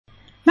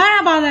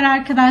Merhabalar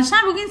arkadaşlar.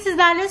 Bugün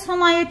sizlerle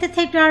son ayette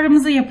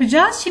tekrarımızı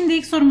yapacağız. Şimdi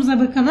ilk sorumuza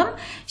bakalım.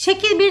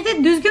 Şekil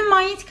 1'de düzgün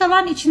manyetik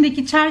alan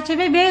içindeki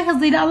çerçeve V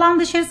hızıyla alan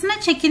dışarısına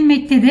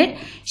çekilmektedir.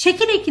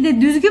 Şekil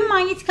 2'de düzgün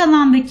manyetik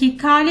alandaki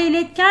KL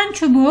iletken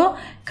çubuğu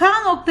K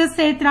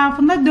noktası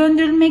etrafında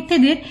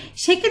döndürülmektedir.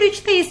 Şekil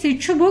 3'te ise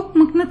çubuk,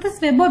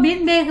 mıknatıs ve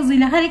bobin V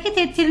hızıyla hareket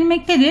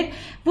ettirilmektedir.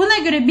 Buna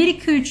göre 1,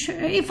 2, 3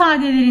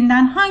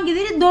 ifadelerinden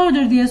hangileri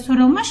doğrudur diye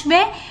sorulmuş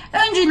ve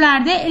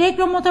öncülerde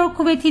elektromotor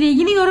kuvveti ile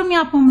ilgili yorum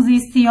yapmamızı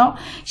istiyor.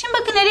 Şimdi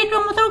bakın,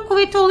 elektromotor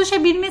kuvveti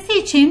oluşabilmesi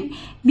için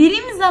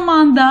birim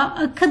zamanda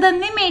akıda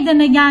ne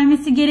meydana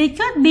gelmesi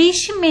gerekiyor?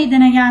 Değişim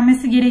meydana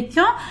gelmesi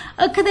gerekiyor.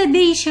 Akıda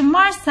değişim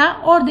varsa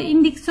orada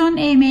indüksiyon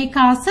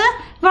EMK'sı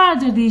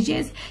vardır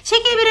diyeceğiz.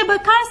 Şekil 1'e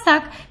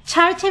bakarsak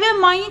çerçeve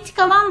manyetik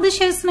alan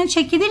dışarısına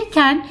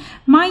çekilirken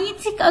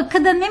manyetik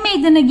akıda ne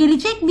meydana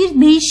gelecek?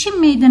 Bir değişim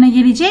meydana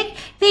gelecek.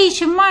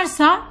 Değişim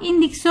varsa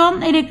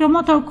indüksiyon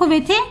elektromotor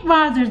kuvveti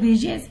vardır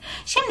diyeceğiz.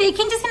 Şimdi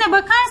ikincisine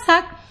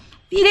bakarsak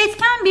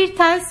iletken bir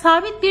tel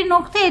sabit bir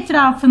nokta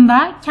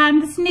etrafında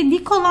kendisine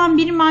dik olan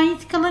bir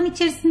manyetik alan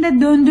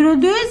içerisinde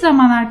döndürüldüğü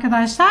zaman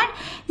arkadaşlar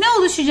ne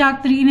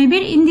oluşacaktır? Yine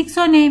bir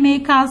indüksiyon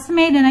EMK'sı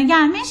meydana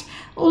gelmiş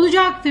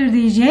olacaktır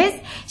diyeceğiz.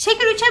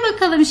 Şekil 3'e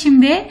bakalım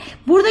şimdi.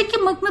 Buradaki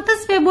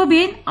mıknatıs ve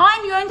bobin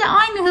aynı yönde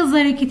aynı hızla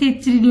hareket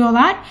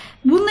ettiriliyorlar.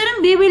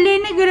 Bunların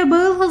birbirlerine göre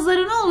bağıl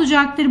hızları ne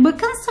olacaktır?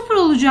 Bakın 0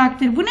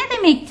 olacaktır. Bu ne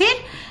demektir?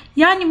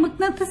 Yani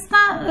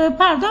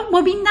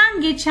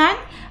bobinden geçen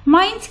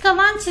manyetik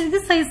alan çizgi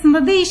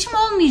sayısında değişim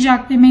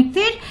olmayacak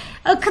demektir.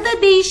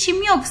 Akıda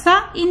değişim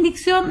yoksa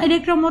indüksiyon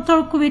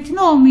elektromotor kuvveti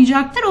ne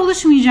olmayacaktır?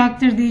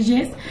 Oluşmayacaktır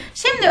diyeceğiz.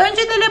 Şimdi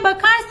öncedele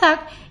bakarsak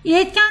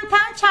iletken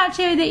tel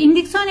çerçevede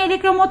indüksiyon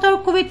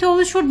elektromotor kuvveti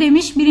oluşur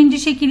demiş. Birinci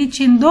şekil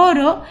için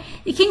doğru.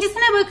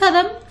 İkincisine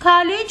bakalım.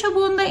 KL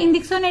çubuğunda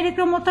indüksiyon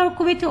elektromotor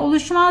kuvveti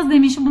oluşmaz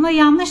demiş. Buna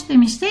yanlış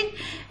demiştik.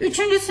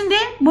 Üçüncüsünde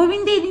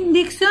bobinde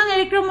indüksiyon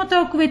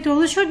elektromotor kuvveti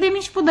oluşur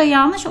demiş. Bu da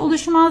yanlış,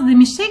 oluşmaz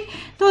demiştik.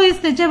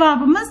 Dolayısıyla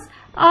cevabımız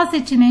A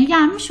seçeneği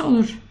gelmiş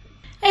olur.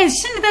 Evet,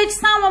 şimdi de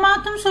açısal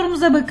momentum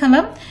sorumuza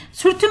bakalım.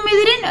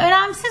 Sürtünmelerin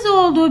önemsiz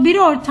olduğu bir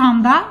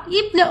ortamda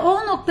iple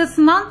O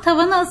noktasından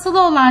tavana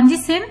asılı olan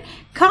cisim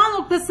K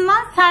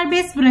noktasından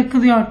serbest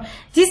bırakılıyor.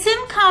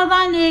 Cisim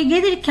K'dan L'ye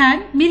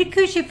gelirken 1, 2,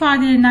 3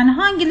 ifadelerinden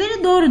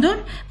hangileri doğrudur?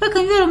 Bakın,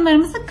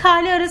 yorumlarımızı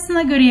K ile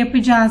arasına göre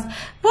yapacağız.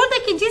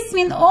 Buradaki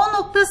cismin O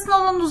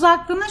noktasına olan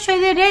uzaklığına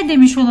şöyle R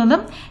demiş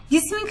olalım.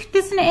 Cismin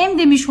kütlesine M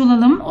demiş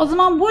olalım. O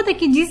zaman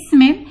buradaki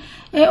cismin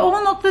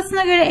O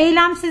noktasına göre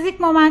eylemsizlik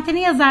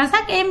momentini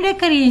yazarsak m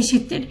kareye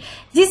eşittir.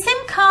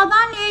 Cisim K'dan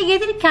L'ye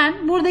gelirken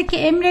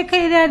buradaki m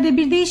karelerde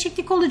bir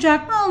değişiklik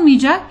olacak mı?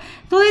 Olmayacak.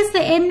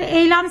 Dolayısıyla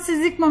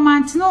eylemsizlik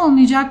momenti ne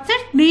olmayacaktır?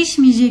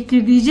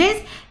 Değişmeyecektir diyeceğiz.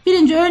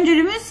 Birinci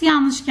öncülümüz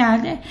yanlış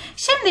geldi.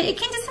 Şimdi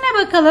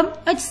ikincisine bakalım.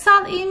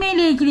 Açısal ivme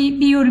ile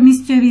ilgili bir yorum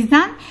istiyor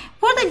bizden.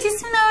 Burada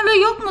cismin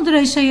ağırlığı yok mudur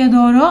aşağıya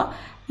doğru?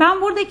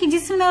 Ben buradaki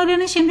cismin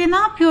ağırlığını şimdi ne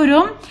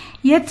yapıyorum?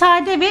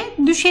 Yatayda ve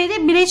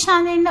düşeyde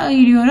bileşenlerini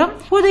ayırıyorum.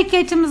 Buradaki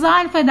açımızı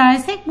alfa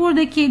dersek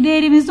buradaki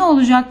değerimiz ne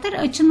olacaktır?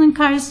 Açının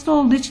karşısı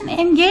olduğu için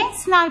mg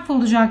sin alfa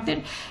olacaktır.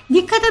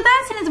 Dikkat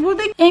ederseniz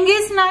buradaki mg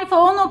sin alfa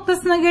O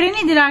noktasına göre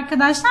nedir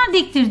arkadaşlar?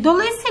 Diktir.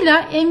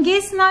 Dolayısıyla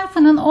mg sin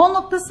alfanın O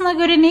noktasına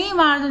göre neyi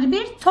vardır?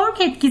 Bir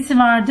tork etkisi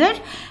vardır.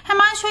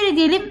 Hemen şöyle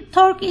diyelim.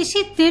 Tork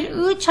eşittir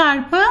I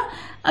çarpı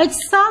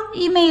açısal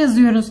ivme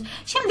yazıyoruz.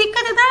 Şimdi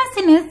dikkat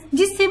ederseniz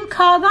cisim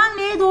K'dan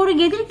L'ye doğru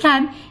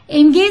gelirken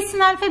mg sin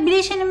alfa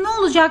bileşenim ne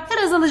olacaktır?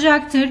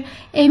 Azalacaktır.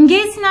 Mg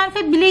sin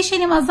alfa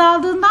bileşenim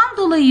azaldığından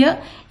dolayı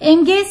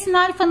mg sin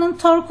alfanın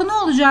torku ne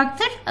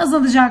olacaktır?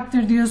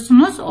 Azalacaktır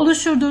diyorsunuz.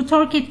 Oluşturduğu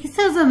tork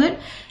etkisi azalır.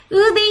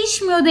 I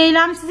değişmiyordu.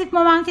 Eylemsizlik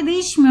momenti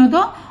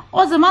değişmiyordu.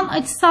 O zaman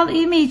açısal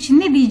ivme için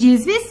ne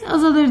diyeceğiz biz?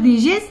 Azalır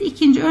diyeceğiz.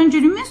 İkinci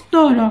öncülümüz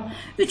doğru.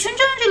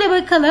 Üçüncü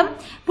öncüle bakalım.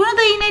 Bunu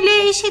da yine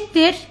L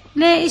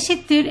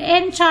eşittir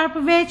N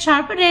çarpı V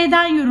çarpı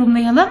R'den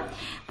yorumlayalım.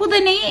 Bu da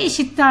neye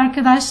eşitti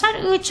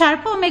arkadaşlar? I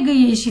çarpı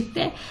omega'ya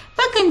eşitti.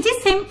 Bakın,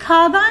 cisim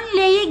K'dan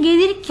L'ye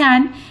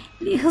gelirken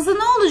hızı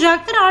ne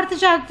olacaktır?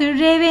 Artacaktır.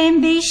 R ve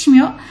M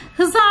değişmiyor.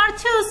 Hızı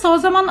artıyorsa o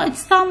zaman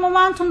açısal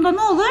momentumda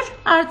ne olur?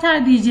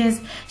 Artar diyeceğiz.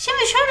 Şimdi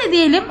şöyle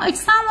diyelim.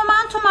 Açısal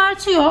momentum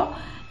artıyor.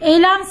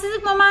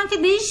 Eylemsizlik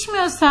momenti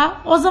değişmiyorsa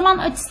o zaman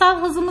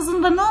açısal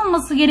hızımızın da ne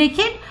olması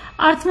gerekir?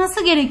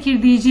 Artması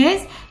gerekir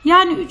diyeceğiz.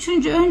 Yani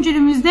üçüncü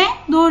öncülümüzde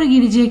doğru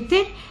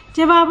gelecektir.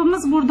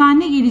 Cevabımız buradan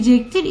ne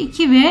gelecektir?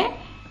 2 ve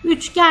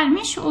 3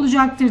 gelmiş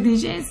olacaktır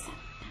diyeceğiz.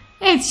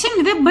 Evet,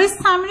 şimdi de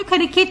basit harmonik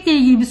hareketle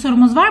ilgili bir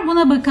sorumuz var.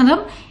 Buna bakalım.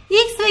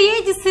 X ve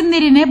Y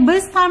cisimlerine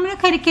basit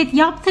harmonik hareket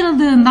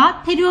yaptırıldığında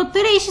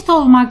periyotları eşit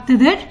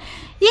olmaktadır.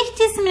 İlk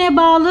cismine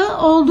bağlı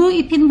olduğu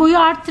ipin boyu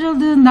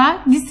arttırıldığında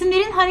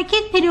cisimlerin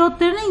hareket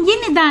periyotlarının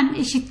yeniden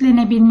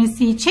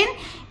eşitlenebilmesi için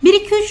 1,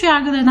 2, 3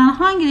 yargılarından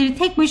hangileri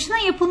tek başına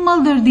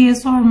yapılmalıdır diye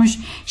sormuş.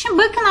 Şimdi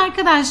bakın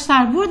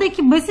arkadaşlar,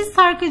 buradaki basit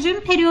sarkacığın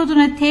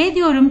periyoduna T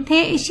diyorum. T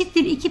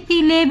eşittir 2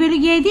 pi L bölü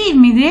G değil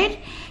midir?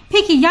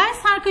 Peki yay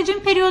sarkacığın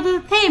periyodu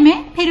da T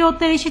mi?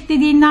 Periyotlar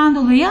eşitlediğinden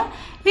dolayı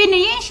Ve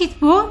neye eşit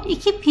bu?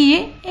 2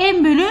 pi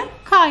n bölü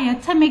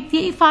k'ya tam ek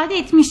diye ifade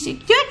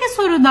etmiştik. Diyor ki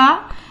soruda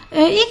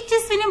ilk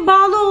cisminin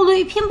bağlı olduğu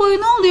ipin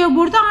boyu ne oluyor?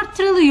 Burada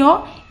arttırılıyor.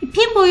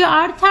 İpin boyu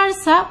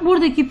artarsa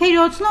buradaki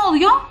periyot ne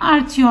oluyor?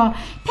 Artıyor.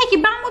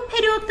 Peki ben bu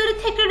periyotları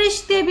tekrar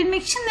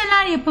eşitleyebilmek için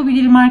neler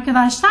yapabilirim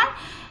arkadaşlar?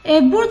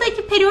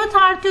 Buradaki periyot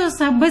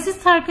artıyorsa,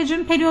 basit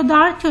sarkacın periyodu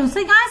artıyorsa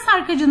yay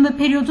sarkacın da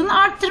periyodunu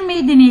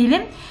arttırmayı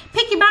deneyelim.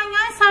 Peki ben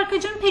yay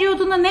sarkacın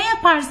periyodunu ne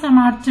yaparsam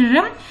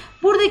arttırırım?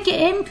 Buradaki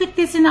m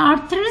kütlesini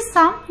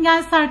arttırırsam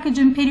yay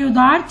sarkacın periyodu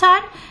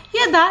artar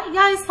ya da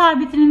yay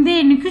sabitinin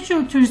değerini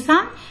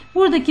küçültürsem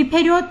buradaki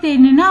periyot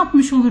değerini ne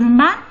yapmış olurum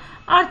ben?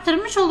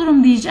 Arttırmış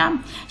olurum diyeceğim.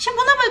 Şimdi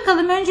buna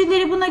bakalım.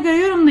 Öncüleri buna göre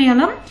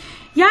yorumlayalım.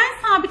 Yay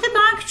sabiti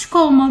daha küçük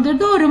olmalıdır.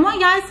 Doğru mu?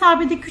 Yay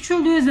sabiti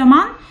küçüldüğü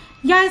zaman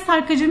yay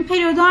sarkacın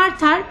periyodu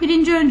artar.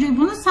 Birinci öncül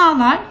bunu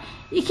sağlar.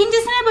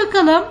 İkincisine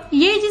bakalım.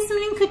 Y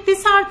cisminin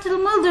kütlesi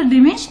artırılmalıdır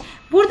demiş.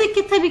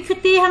 Buradaki tabii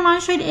kütleyi hemen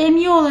şöyle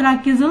my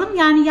olarak yazalım.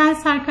 Yani yay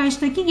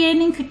sarkaçtaki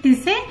y'nin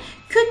kütlesi.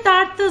 Kütle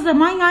arttığı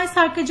zaman yay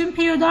sarkacın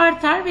periyodu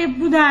artar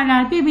ve bu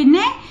değerler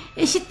birbirine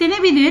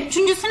eşitlenebilir.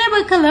 Üçüncüsüne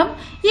bakalım.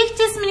 İlk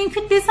cisminin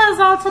kütlesi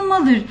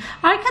azaltılmalıdır.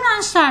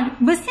 Arkadaşlar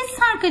basit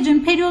sarkacın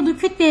periyodu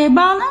kütleye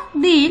bağlı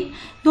değil.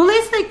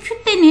 Dolayısıyla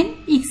kütlenin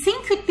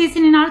x'in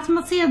kütlesinin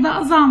artması ya da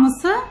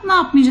azalması ne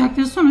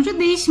yapmayacaktır? Sonucu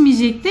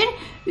değişmeyecektir.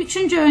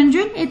 Üçüncü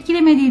öncül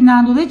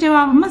etkilemediğinden dolayı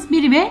cevabımız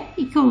 1 ve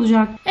 2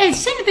 olacak. Evet,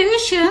 şimdi de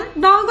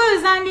ışığın dalga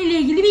özelliği ile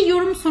ilgili bir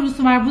yorum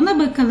sorusu var. Buna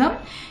bakalım.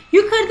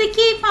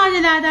 Yukarıdaki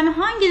ifadelerden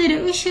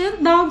hangileri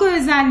ışığın dalga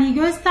özelliği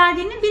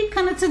gösterdiğinin bir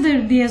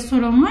kanıtıdır diye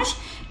sorulmuş.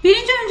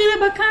 Birinci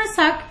öncüle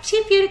bakarsak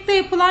çift yarıkta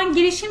yapılan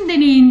girişim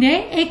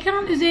deneyinde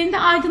ekran üzerinde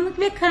aydınlık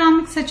ve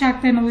karanlık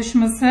saçakların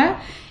oluşması.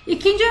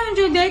 İkinci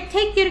öncülde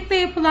tek yarıkta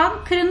yapılan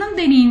kırınım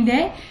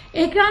deneyinde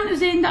ekran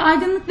üzerinde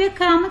aydınlık ve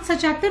karanlık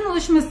saçakların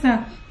oluşması.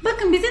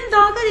 Bakın bizim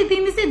dalga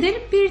dediğimiz nedir?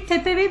 Bir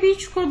tepe ve bir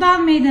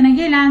çukurdan meydana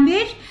gelen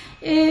bir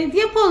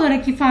yapı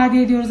olarak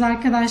ifade ediyoruz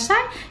arkadaşlar.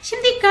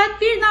 Şimdi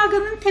dikkat, bir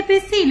dalganın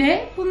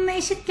tepesiyle bununla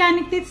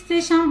eşitkenlikte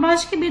titreşen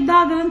başka bir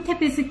dalganın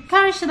tepesi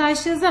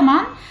karşılaştığı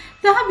zaman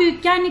daha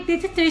büyük genlikte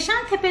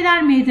titreşen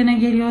tepeler meydana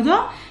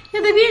geliyordu.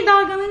 Ya da bir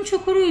dalganın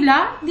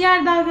çukuruyla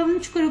diğer dalganın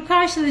çukuru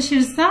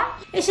karşılaşırsa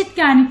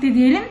eşitkenlikte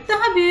diyelim,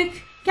 daha büyük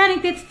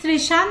genlikte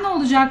titreşen ne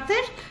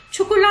olacaktır?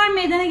 Çukurlar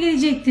meydana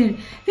gelecektir.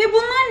 Ve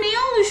bunlar neyi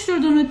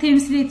oluşturduğunu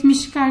temsil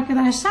etmiştik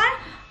arkadaşlar?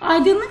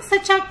 Aydınlık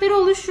saçakları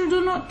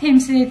oluşturduğunu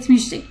temsil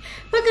etmiştik.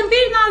 Bakın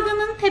bir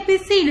dalganın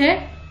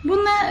tepesiyle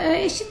bununla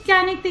eşit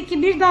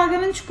genlikteki bir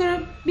dalganın çukuru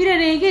bir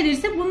araya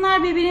gelirse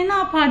bunlar birbirini ne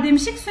yapar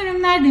demiştik?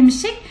 Sönümler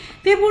demiştik.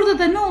 Ve burada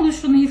da ne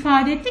oluştuğunu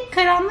ifade ettik?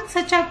 Karanlık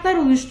saçaklar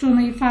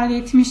oluştuğunu ifade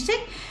etmiştik.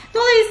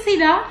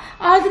 Dolayısıyla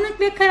aydınlık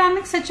ve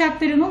karanlık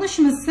saçakların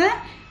oluşması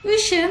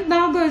ışığın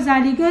dalga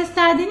özelliği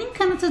gösterdiğinin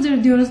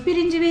kanıtıdır diyoruz.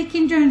 Birinci ve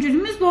ikinci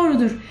öncülümüz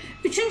doğrudur.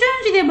 Üçüncü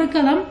öncüle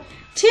bakalım.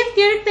 Çift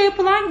yarıkta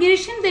yapılan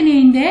girişim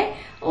deneyinde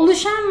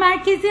oluşan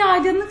merkezi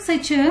aydınlık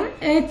saçağın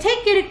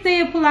tek yarıkta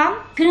yapılan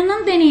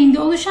kırınım deneyinde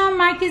oluşan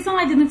merkezi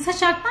aydınlık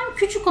saçaktan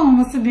küçük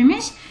olması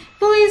demiş.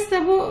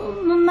 Dolayısıyla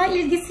bununla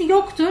ilgisi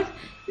yoktur.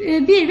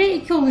 1 ve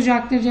 2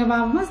 olacaktır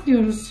cevabımız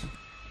diyoruz.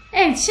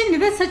 Evet,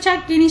 şimdi de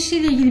saçak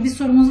genişliği ile ilgili bir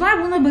sorumuz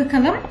var. Buna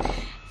bakalım.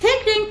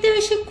 Tek renkte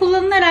ışık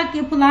kullanılarak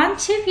yapılan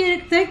çift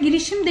yarıkta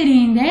girişim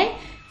deneyinde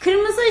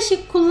kırmızı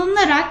ışık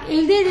kullanılarak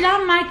elde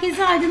edilen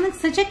merkezi aydınlık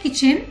saçak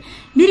için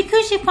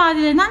 1-2-3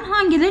 ifadelerinden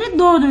hangileri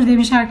doğrudur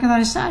demiş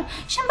arkadaşlar.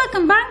 Şimdi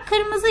bakın, ben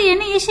kırmızı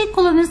yerine yeşil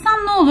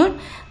kullanırsam ne olur?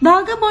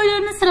 Dalga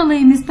boylarını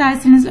sıralayayım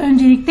isterseniz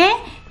öncelikle.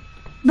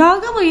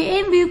 Dalga boyu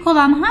en büyük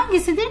olan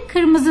hangisidir?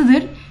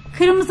 Kırmızıdır.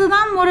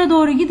 Kırmızıdan mora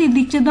doğru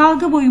gidildikçe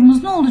dalga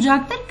boyumuz ne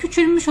olacaktır?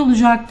 Küçülmüş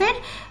olacaktır.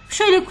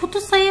 Şöyle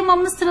kutu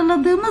sayımımı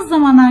sıraladığımız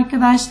zaman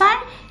arkadaşlar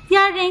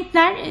diğer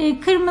renkler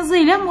kırmızı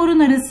ile morun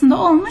arasında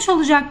olmuş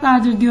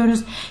olacaklardır diyoruz.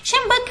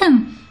 Şimdi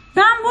bakın,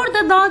 ben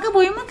burada dalga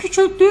boyumu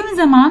küçülttüğüm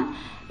zaman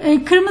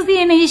kırmızı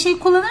yerine yeşil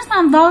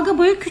kullanırsam dalga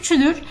boyu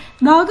küçülür.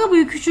 Dalga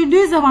boyu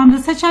küçüldüğü zaman da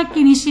saçak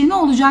genişliği ne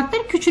olacaktır?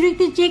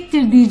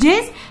 Küçülecektir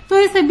diyeceğiz.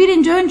 Dolayısıyla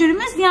birinci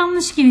öncülümüz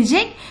yanlış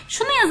gelecek.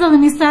 Şunu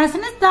yazalım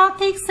isterseniz.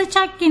 Delta x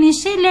saçak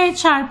genişliği L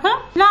çarpı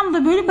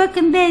lambda bölü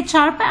bakın D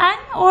çarpı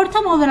N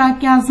ortam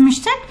olarak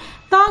yazmıştık.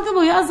 Dalga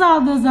boyu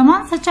azaldığı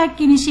zaman saçak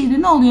genişliği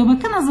de ne oluyor?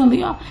 Bakın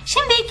azalıyor.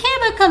 Şimdi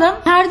ikiye bakalım.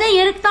 Perde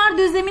yarıklar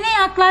düzlemine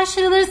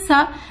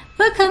yaklaştırılırsa,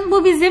 bakın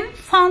bu bizim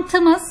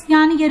fantımız,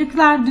 yani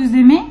yarıklar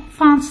düzlemi,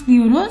 fant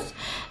diyoruz.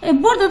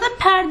 Burada da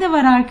perde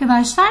var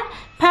arkadaşlar.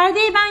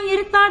 Perdeyi ben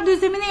yarıklar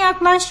düzlemine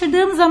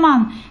yaklaştırdığım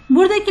zaman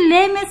buradaki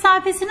L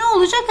mesafesi ne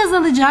olacak?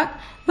 Azalacak.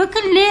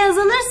 Bakın L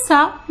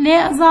azalırsa,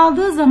 L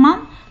azaldığı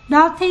zaman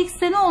delta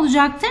x de ne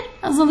olacaktır?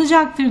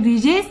 Azalacaktır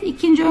diyeceğiz.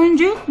 İkinci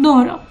öncül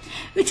doğru.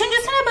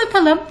 Üçüncüsüne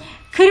bakalım.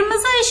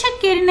 Kırmızı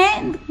ışık yerine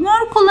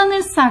mor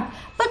kullanırsak,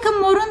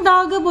 bakın morun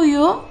dalga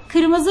boyu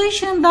kırmızı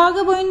ışığın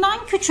dalga boyundan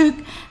küçük.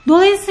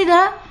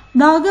 Dolayısıyla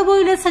dalga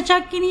boyuyla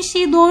saçak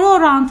genişliği doğru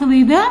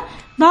orantılıydı.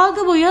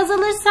 Dalga boyu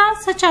azalırsa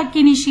saçak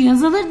genişliği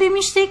azalır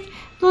demiştik.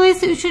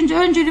 Dolayısıyla üçüncü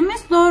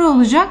öncülümüz doğru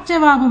olacak.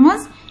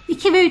 Cevabımız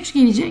 2 ve 3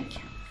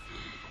 gelecek.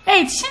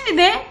 Evet, şimdi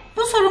de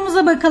Bu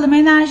sorumuza bakalım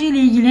enerji ile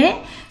ilgili.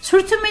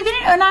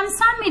 Sürtünmelerin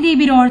önemsenmediği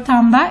bir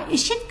ortamda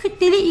eşit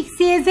kütleli X,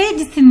 Y, Z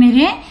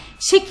cisimleri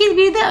şekil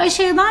 1'de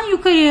aşağıdan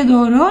yukarıya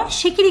doğru,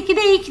 şekil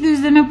 2'de ilk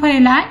düzleme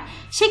paralel,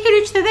 şekil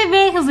 3'te de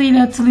V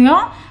hızıyla atılıyor.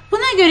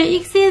 Buna göre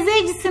X, Y,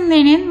 Z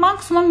cisimlerinin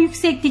maksimum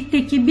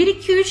yükseklikteki 1,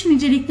 2, 3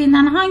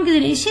 niceliklerinden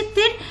hangileri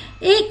eşittir?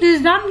 İlk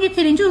düzlem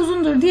yeterince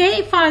uzundur diye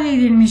ifade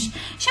edilmiş.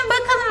 Şimdi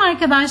bakalım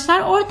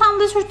arkadaşlar,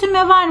 ortamda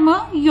sürtünme var mı?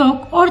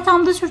 Yok.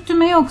 Ortamda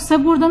sürtünme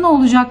yoksa burada ne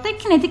olacaktır?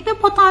 Kinetik ve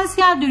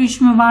potansiyel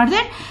dönüşümü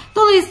vardır.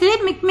 Dolayısıyla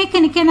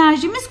mekanik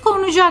enerjimiz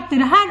korunacaktır.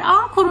 Her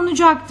an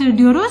korunacaktır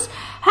diyoruz.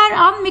 Her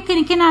an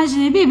mekanik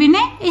enerjileri birbirine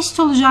eşit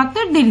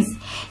olacaktır deriz.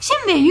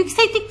 Şimdi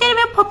yükseklikleri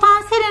ve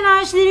potansiyel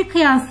enerjileri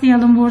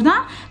kıyaslayalım burada.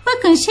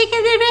 Bakın şekil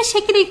 1 ve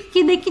şekil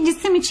 2'deki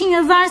cisim için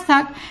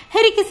yazarsak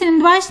her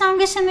ikisinin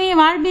başlangıçta neyi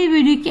var? 1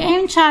 bölü 2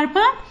 m çarpı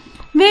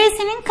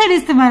v'sinin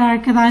karesi var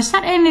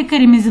arkadaşlar. M ve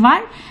karemiz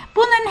var.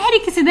 Bunların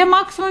her ikisi de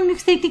maksimum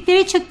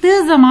yüksekliklere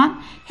çıktığı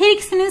zaman her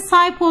ikisinin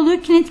sahip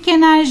olduğu kinetik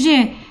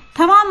enerji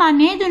tamamen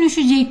neye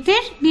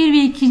dönüşecektir? 1 ve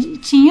 2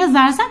 için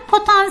yazarsak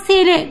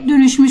potansiyele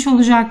dönüşmüş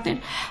olacaktır.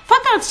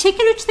 Fakat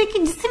şekil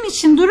 3'teki cisim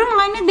için durum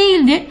aynı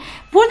değildir.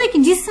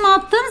 Buradaki cismi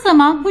attığım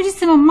zaman bu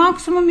cismin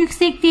maksimum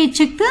yüksekliğe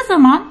çıktığı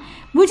zaman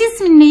bu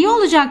cismin neyi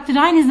olacaktır?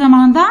 Aynı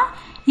zamanda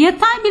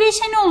yatay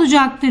bileşeni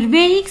olacaktır.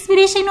 Vx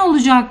bileşeni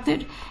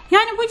olacaktır.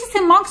 Yani bu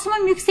cisim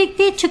maksimum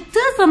yüksekliğe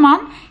çıktığı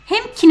zaman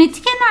hem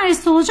kinetik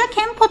enerjisi olacak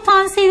hem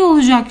potansiyeli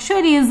olacak.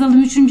 Şöyle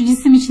yazalım 3.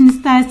 cisim için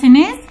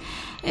isterseniz.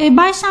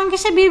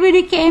 Başlangıçta 1 bölü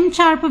 2 m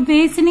çarpı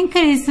v'sinin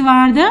karesi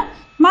vardı.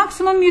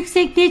 Maksimum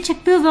yüksekliğe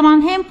çıktığı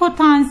zaman hem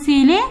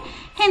potansiyeli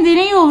hem de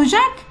neyi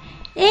olacak?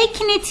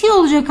 Kinetiği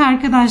olacak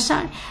arkadaşlar.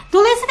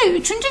 Dolayısıyla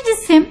 3.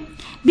 cisim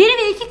 1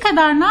 ve 2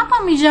 kadar ne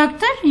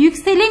yapamayacaktır?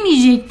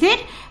 Yükselemeyecektir.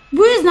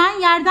 Bu yüzden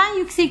yerden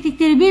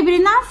yükseklikleri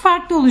birbirinden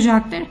farklı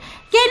olacaktır.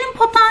 Gelin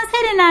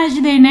potansiyel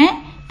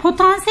enerjilerine.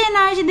 Potansiyel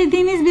enerji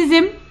dediğimiz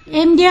bizim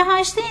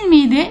MGH değil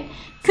miydi?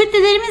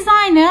 Kütlelerimiz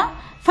aynı.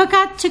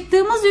 Fakat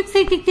çıktığımız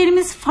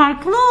yüksekliklerimiz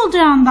farklı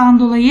olacağından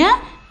dolayı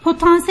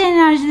potansiyel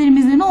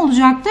enerjilerimiz de ne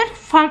olacaktır?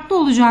 Farklı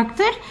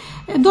olacaktır.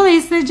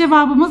 Dolayısıyla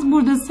cevabımız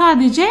burada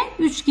sadece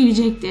 3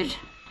 gelecektir.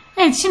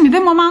 Evet, şimdi de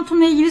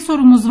momentumla ilgili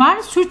sorumuz var.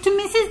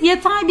 Sürtünmesiz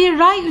yatay bir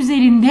ray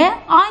üzerinde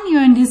aynı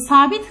yönde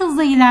sabit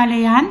hızla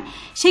ilerleyen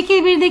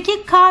şekil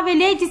 1'deki K ve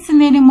L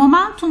cisimlerinin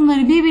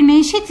momentumları birbirine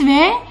eşit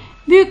ve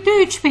büyüklüğü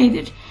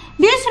 3P'dir.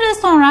 Bir süre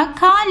sonra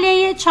K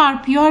L'ye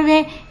çarpıyor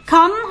ve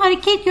K'nın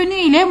hareket yönü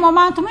ile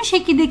momentumun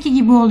şekildeki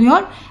gibi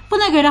oluyor.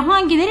 Buna göre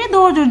hangileri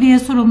doğrudur diye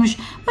sorulmuş.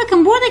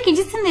 Bakın buradaki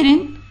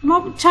cisimlerin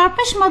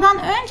çarpışmadan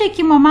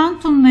önceki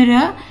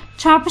momentumları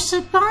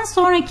çarpıştıktan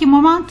sonraki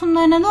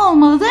momentumlarına ne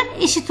olmalıdır?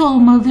 Eşit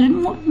olmalıdır.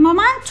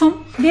 Momentum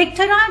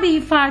vektörel bir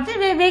ifadedir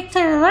ve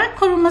vektörel olarak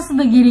korunması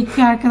da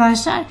gerekiyor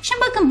arkadaşlar.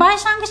 Şimdi bakın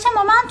başlangıçta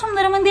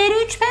momentumlarımın değeri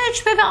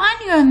 3P ve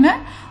aynı yön mü?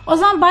 O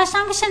zaman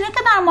başlangıçta ne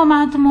kadar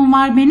momentumum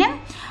var benim?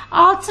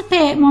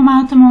 6P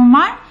momentumum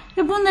var.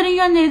 Ve bunların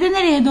yönleri de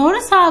nereye doğru?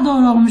 Sağa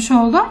doğru olmuş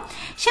oldu.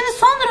 Şimdi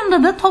son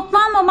durumda da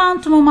toplam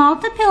momentumum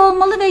 6P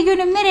olmalı ve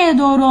yönüm nereye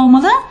doğru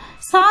olmalı?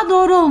 Sağa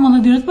doğru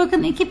olmalı diyoruz.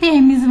 Bakın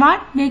 2P'miz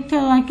var. Vektör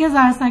olarak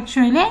yazarsak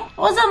şöyle.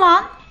 O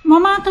zaman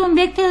momentumun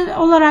vektör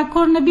olarak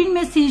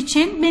korunabilmesi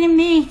için benim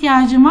neye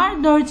ihtiyacım var?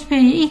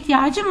 4P'ye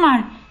ihtiyacım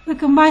var.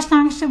 Bakın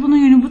başlangıçta bunun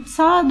yönü bu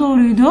sağa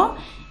doğruydu.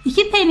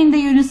 2P'nin de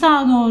yönü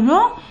sağa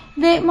doğru.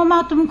 Ve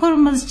momentumun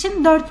korunması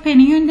için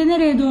 4P'nin yönü de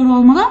nereye doğru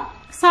olmalı?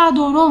 Sağa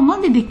doğru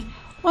olmalı dedik.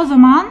 O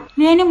zaman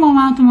L'nin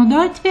momentumu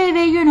 4P ve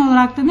yön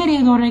olarak da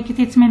nereye doğru hareket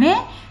etmeli?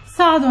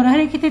 Sağa doğru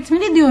hareket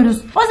etmeli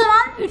diyoruz. O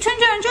zaman 3.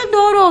 öncül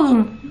doğru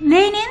olur.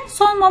 L'nin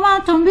son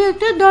momentum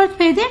büyüklüğü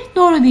 4P'dir.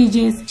 Doğru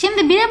diyeceğiz.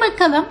 Şimdi 1'e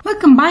bakalım.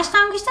 Bakın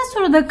başlangıçta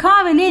soruda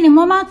K ve L'nin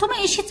momentumu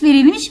eşit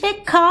verilmiş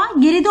ve K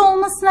geride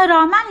olmasına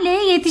rağmen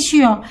L'ye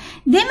yetişiyor.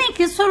 Demek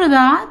ki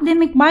soruda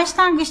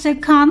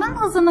başlangıçta K'nın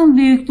hızının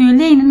büyüklüğü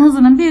L'nin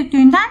hızının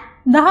büyüklüğünden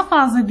daha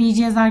fazla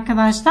diyeceğiz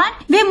arkadaşlar.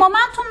 Ve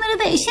momentumları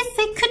da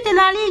eşitse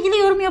kütlelerle ilgili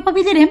yorum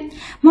yapabilirim.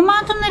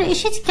 Momentumları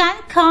eşitken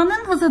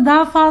K'nın hızı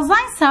daha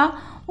fazlaysa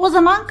o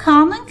zaman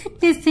K'nın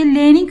kütlesi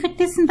L'nin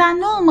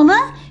kütlesinden ne olmalı?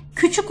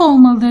 Küçük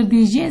olmalıdır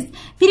diyeceğiz.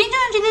 Birinci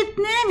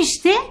öncülde ne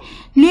demişti?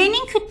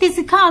 L'nin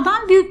kütlesi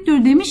K'dan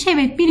büyüktür demiş.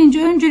 Evet,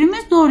 birinci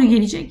öncülümüz doğru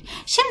gelecek.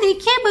 Şimdi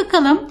 2'ye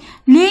bakalım.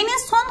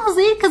 L'nin son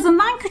hızı ilk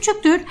hızından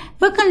küçüktür.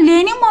 Bakın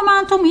L'nin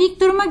momentumu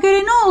ilk duruma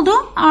göre ne oldu?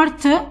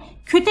 Artı.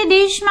 Kütle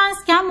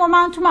değişmezken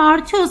momentumu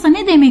artıyorsa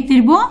ne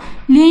demektir bu?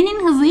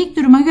 L'nin hızı ilk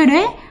duruma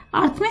göre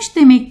artmış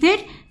demektir.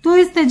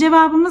 Dolayısıyla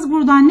cevabımız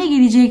buradan ne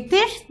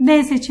gelecektir?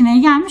 D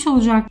seçeneği gelmiş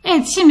olacak.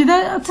 Evet, şimdi de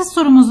atış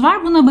sorumuz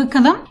var. Buna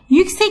bakalım.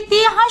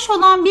 Yüksekliği h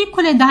olan bir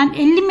kuleden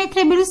 50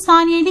 metre bölü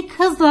saniyelik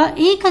hızla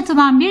eğik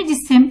atılan bir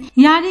cisim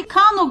yerdeki K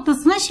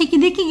noktasına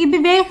şekildeki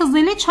gibi V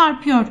hızıyla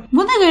çarpıyor.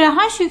 Buna göre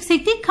h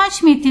yüksekliği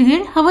kaç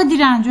metredir? Hava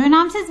direnci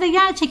önemsiz ve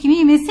yerçekimi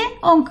ivmesi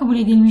 10 kabul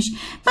edilmiş.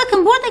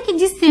 Bakın buradaki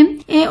cisim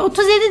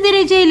 37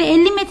 derece ile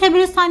 50 metre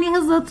bölü saniye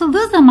hızla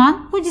atıldığı zaman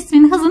bu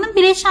cismin hızının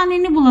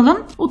bileşenlerini bulalım.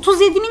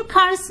 37'nin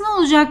karşısı ne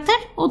olacak? olacaktır?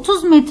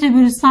 30 metre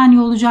bölü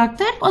saniye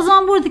olacaktır. O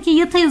zaman buradaki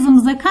yatay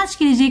hızımıza kaç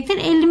gelecektir?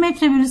 50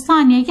 metre bölü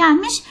saniye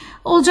gelmiş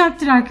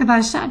olacaktır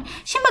arkadaşlar.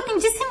 Şimdi bakın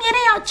cisim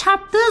yere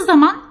çarptığı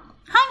zaman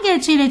hangi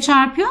açıyla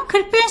çarpıyor?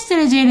 45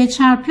 dereceyle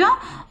çarpıyor.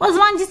 O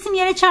zaman cisim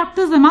yere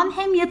çarptığı zaman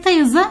hem yatay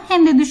hızı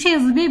hem de düşey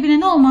hızı birbirine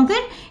ne olmalıdır?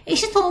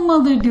 Eşit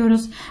olmalıdır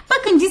diyoruz.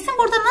 Bakın cisim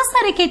burada nasıl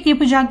hareket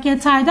yapacak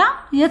yatayda?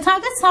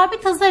 Yatayda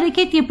sabit hızla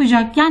hareket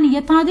yapacak. Yani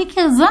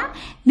yataydaki hızım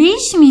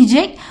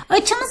değişmeyecek.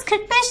 Açımız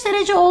 45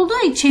 derece olduğu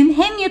için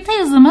hem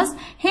yatay hızımız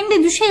hem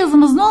de düşey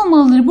hızımız ne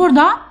olmalıdır?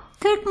 Burada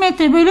 40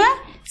 metre bölü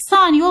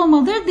saniye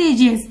olmalıdır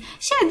diyeceğiz.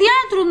 Şimdi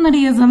diğer durumları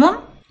yazalım.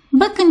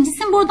 Bakın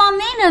cisim buradan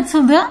neyle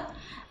atıldı?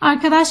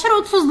 Arkadaşlar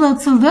 30'la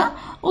atıldı.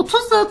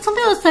 30'la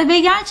atılıyorsa ve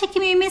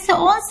yerçekimi ivmesi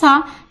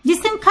 10'sa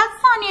cisim kaç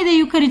saniyede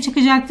yukarı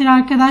çıkacaktır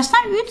arkadaşlar?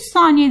 3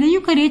 saniyede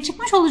yukarıya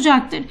çıkmış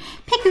olacaktır.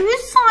 Peki 3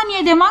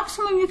 saniyede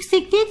maksimum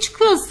yüksekliğe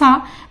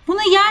çıkıyorsa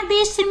buna yer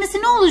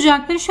değiştirmesi ne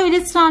olacaktır?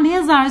 Şöyle sırayla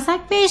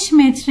yazarsak 5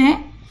 metre,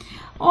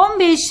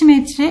 15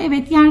 metre,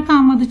 evet yer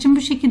kalmadığı için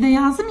bu şekilde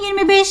yazdım.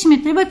 25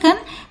 metre. Bakın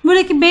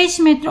buradaki 5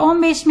 metre,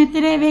 15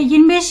 metre ve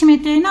 25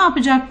 metre ne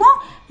yapacak bu?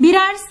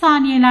 Birer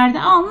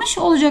saniyelerde almış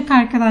olacak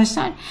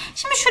arkadaşlar.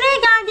 Şimdi şuraya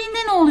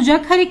geldiğinde ne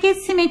olacak?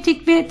 Hareket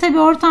simetrik ve tabi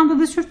ortamda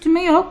da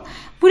sürtünme yok.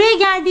 Buraya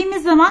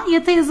geldiğimiz zaman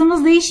yatay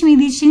hızımız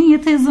değişmediği için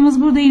yatay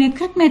hızımız burada yine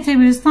 40 metre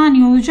bölü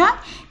saniye olacak.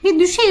 Ve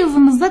düşey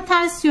hızımız da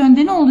ters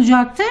yönde ne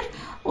olacaktır?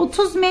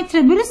 30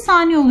 metre bölü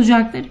saniye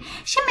olacaktır.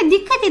 Şimdi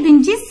dikkat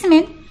edin,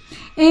 cismin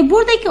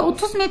buradaki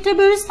 30 metre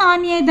bölü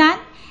saniyeden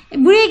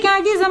buraya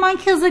geldiği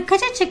zamanki hızı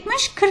kaça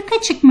çıkmış?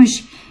 40'a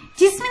çıkmış.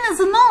 Cismin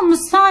hızı ne olmuş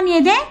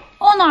saniyede?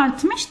 10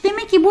 artmış.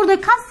 Demek ki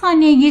burada kaç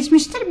saniye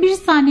geçmiştir? 1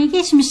 saniye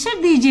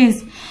geçmiştir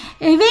diyeceğiz.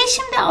 Ve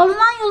şimdi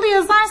alınan yolu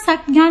yazarsak,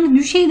 yani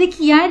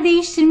düşeydeki yer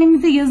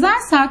değiştirmemizi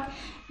yazarsak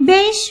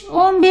 5,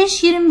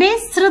 15, 25,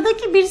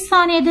 sıradaki 1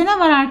 saniyede ne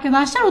var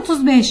arkadaşlar?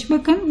 35.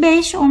 Bakın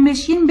 5,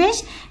 15, 25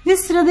 ve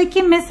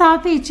sıradaki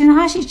mesafe için,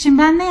 h için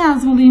ben ne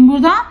yazmalıyım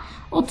burada?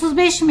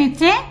 35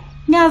 metre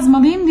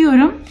yazmalıyım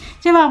diyorum.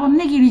 Cevabım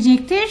ne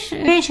gelecektir?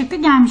 B şıkkı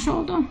gelmiş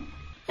oldu.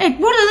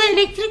 Evet, burada da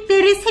elektrik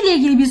devresiyle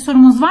ilgili bir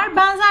sorumuz var.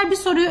 Benzer bir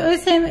soruyu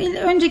ÖSYM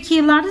önceki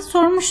yıllarda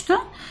sormuştu.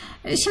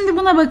 Şimdi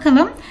buna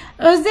bakalım.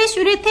 Özdeş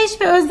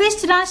üreteç ve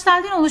özdeş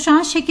dirençlerden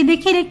oluşan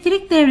şekildeki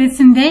elektrik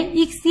devresinde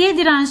X, Y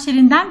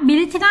dirençlerinden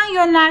belirtilen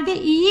yönlerde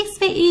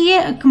İX ve İY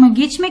akımı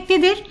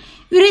geçmektedir.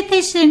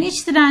 Üreteçlerin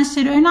iç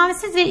dirençleri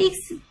önemsiz ve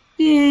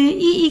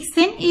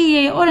İX'in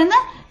İY'ye oranı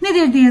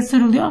nedir diye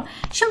soruluyor.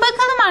 Şimdi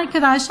bakalım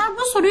arkadaşlar,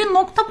 bu soruyu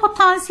nokta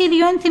potansiyeli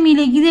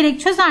yöntemiyle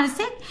giderek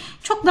çözersek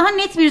çok daha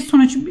net bir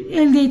sonuç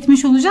elde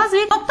etmiş olacağız.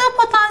 Ve nokta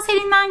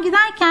potansiyelinden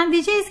giderken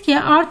diyeceğiz ki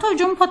artı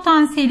ucun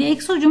potansiyeli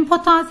eksi ucun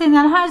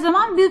potansiyelinden her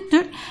zaman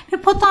büyüktür. Ve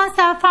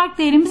potansiyel fark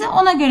değerimizi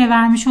ona göre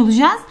vermiş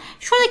olacağız.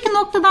 Şuradaki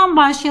noktadan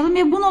başlayalım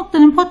ve bu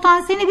noktanın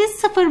potansiyeli biz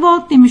 0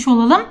 volt demiş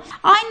olalım.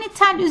 Aynı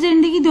tel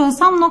üzerinde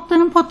gidiyorsam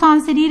noktanın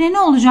potansiyeli yine ne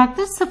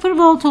olacaktır? 0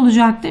 volt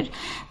olacaktır.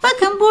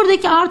 Bakın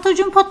buradaki artı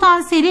ucun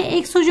potansiyeli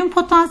eksi ucun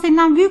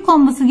potansiyelinden büyük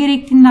olması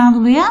gerektiğinden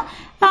dolayı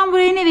ben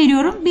buraya ne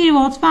veriyorum? 1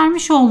 volt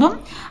vermiş oldum.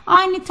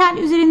 Aynı tel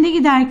üzerinde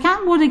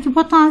giderken buradaki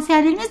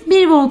potansiyellerimiz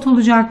 1 volt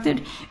olacaktır.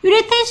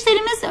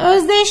 Üreteçlerimiz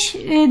özdeş,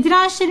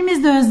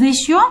 dirençlerimiz de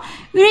özdeşiyor.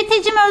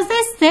 Üretecim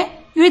özdeşse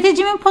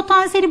üretecimin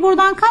potansiyeli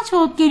buradan kaç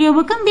volt geliyor?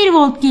 Bakın 1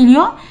 volt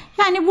geliyor.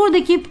 Yani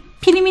buradaki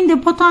pilimin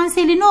de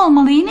potansiyeli ne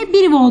olmalı? Yine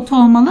 1 volt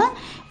olmalı.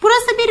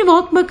 Burası 1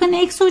 volt. Bakın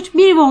eksi uç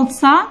 1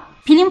 voltsa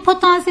pilin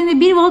potansiyeline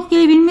 1 volt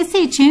gelebilmesi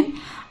için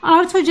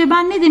artı uca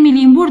ben ne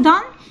demeliyim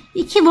buradan?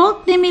 2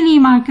 volt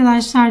demeliyim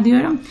arkadaşlar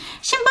diyorum.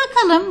 Şimdi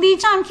bakalım,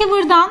 diyeceğim ki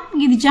buradan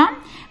gideceğim.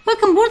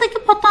 Bakın buradaki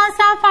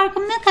potansiyel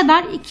farkım ne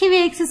kadar? 2V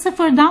eksi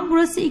 0'dan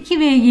burası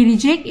 2V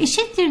gelecek.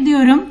 Eşittir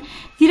diyorum.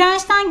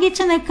 Dirençten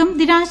geçen akım,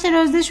 dirençler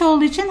özdeş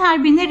olduğu için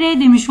her birine R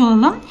demiş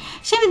olalım.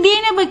 Şimdi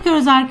diğerine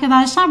bakıyoruz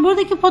arkadaşlar.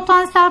 Buradaki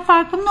potansiyel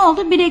farkım ne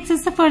oldu? 1 eksi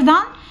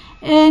 0'dan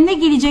ne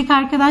gelecek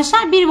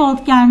arkadaşlar? 1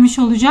 volt gelmiş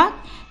olacak.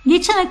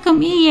 Geçen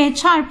akım İY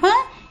çarpı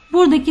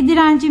buradaki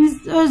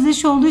direncimiz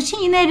özdeş olduğu için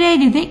yine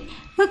R dedik.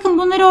 Bakın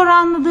bunları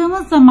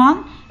oranladığımız zaman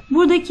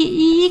buradaki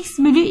İX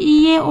bölü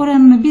İY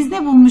oranını biz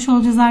ne bulmuş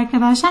olacağız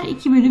arkadaşlar?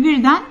 2 bölü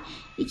 1'den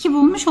 2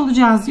 bulmuş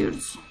olacağız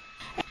diyoruz.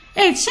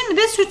 Evet,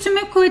 şimdi de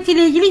sürtünme kuvveti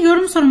ile ilgili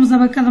yorum sorumuza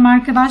bakalım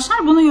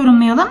arkadaşlar. Bunu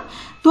yorumlayalım.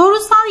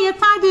 Doğrusal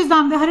yatay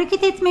düzlemde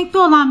hareket etmekte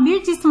olan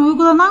bir cisme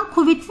uygulanan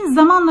kuvvetin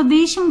zamanla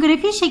değişim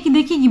grafiği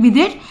şekildeki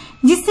gibidir.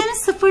 Cisim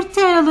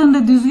 0T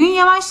aralığında düzgün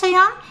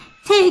yavaşlayan,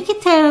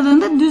 T2T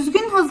aralığında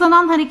düzgün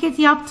hızlanan hareket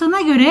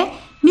yaptığına göre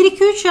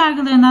 1-2-3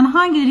 yargılarından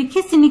hangileri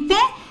kesinlikle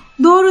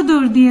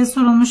doğrudur diye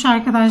sorulmuş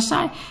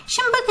arkadaşlar.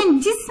 Şimdi bakın,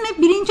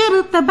 cisme 1.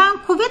 aralıkta ben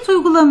kuvvet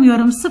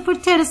uygulamıyorum.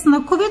 0T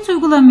arasında kuvvet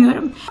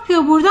uygulamıyorum. Ne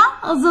yapıyor burada?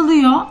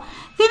 Azalıyor.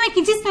 Demek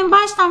ki cismin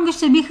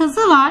başlangıçta bir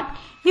hızı var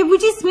ve bu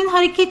cismin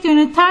hareket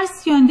yönü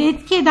ters yönde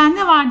etki eden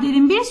ne var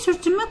derim? Bir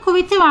sürtünme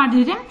kuvveti var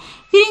derim.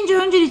 Birinci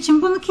öncül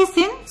için bunu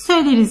kesin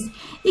söyleriz.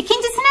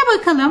 İkincisine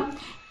bakalım.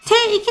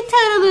 T2T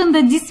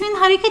aralığında cismin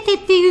hareket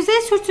ettiği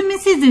yüzey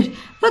sürtünmesizdir.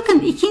 Bakın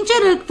ikinci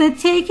aralıkta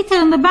T2T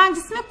aralığında ben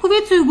cisme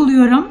kuvvet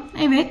uyguluyorum.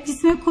 Evet,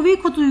 cisme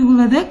kuvvet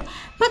uyguladık.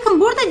 Bakın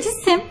burada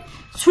cisim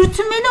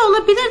sürtünmeli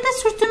olabilir de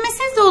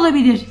sürtünmesiz de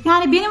olabilir.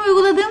 Yani benim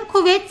uyguladığım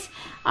kuvvet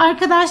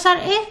arkadaşlar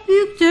F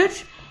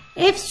büyüktür.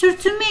 F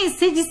sürtünme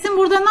ise cisim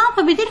burada ne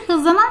yapabilir?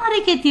 Hızlanan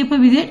hareket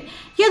yapabilir.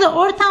 Ya da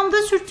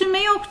ortamda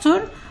sürtünme yoktur.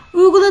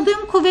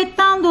 Uyguladığım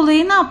kuvvetten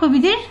dolayı ne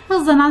yapabilir?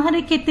 Hızlanan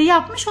harekette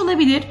yapmış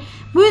olabilir.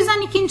 Bu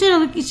yüzden ikinci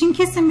aralık için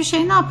kesin bir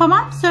şey ne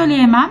yapamam?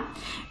 Söyleyemem.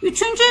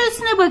 Üçüncü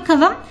ölçüsüne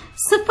bakalım.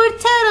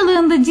 0T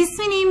aralığında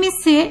cismin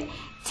ivmesi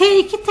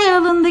T2T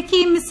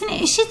aralığındaki ivmesine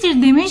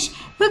eşittir demiş.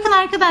 Bakın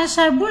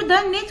arkadaşlar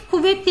burada net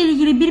kuvvetle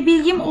ilgili bir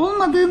bilgim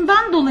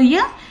olmadığından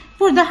dolayı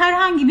burada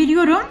herhangi bir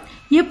yorum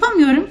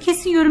yapamıyorum.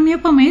 Kesin yorum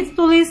yapamayız.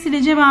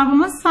 Dolayısıyla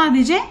cevabımız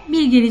sadece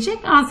 1 gelecek,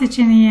 A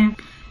seçeneği.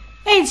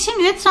 Evet,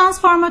 şimdi de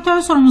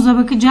transformatör sorumuza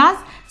bakacağız.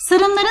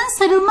 Sarımların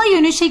sarılma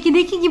yönü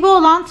şekildeki gibi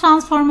olan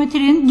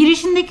transformatörün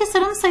girişindeki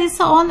sarım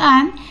sayısı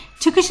 10N,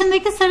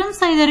 çıkışındaki sarım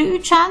sayıları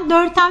 3N,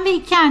 4N ve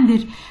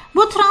 2N'dir.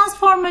 Bu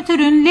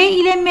transformatörün L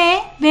ile M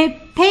ve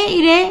P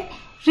ile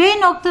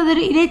R noktaları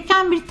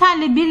iletken bir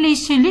telle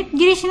birleştirilip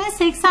girişine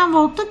 80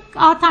 voltluk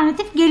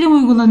alternatif gerilim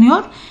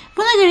uygulanıyor.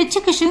 Buna göre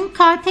çıkışın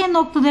KT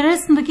noktaları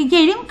arasındaki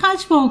gerilim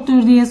kaç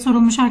volttur diye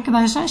sorulmuş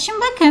arkadaşlar. Şimdi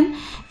bakın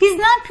biz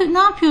ne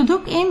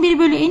yapıyorduk? N1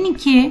 bölü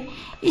N2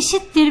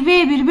 eşittir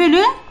V1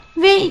 bölü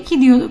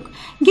V2 diyorduk.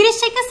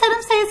 Girişteki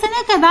sarım sayısı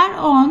ne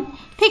kadar? 10.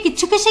 Peki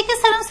çıkıştaki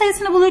sarım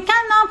sayısını bulurken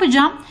ne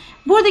yapacağım?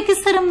 Buradaki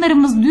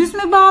sarımlarımız düz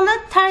mü bağlı,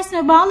 ters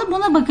mi bağlı,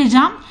 buna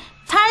bakacağım.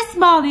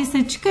 Ters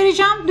bağlıysa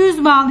çıkaracağım,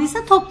 düz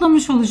bağlıysa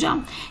toplamış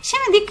olacağım.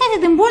 Şimdi dikkat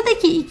edin,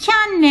 buradaki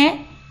 2N'le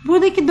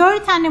buradaki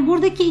 4N'le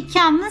buradaki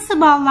 2N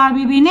nasıl bağlılar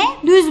birbirine?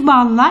 Düz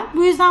bağlılar.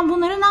 Bu yüzden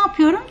bunları ne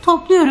yapıyorum?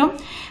 Topluyorum.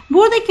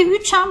 Buradaki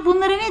 3N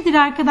bunlara nedir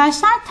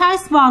arkadaşlar?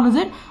 Ters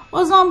bağlıdır.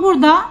 O zaman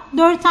burada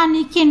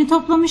 4N'le 2N'yi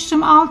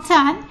toplamıştım,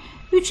 6N.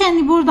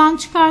 3N'i buradan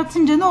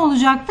çıkartınca ne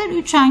olacaktır?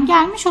 3N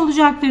gelmiş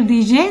olacaktır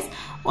diyeceğiz.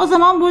 O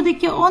zaman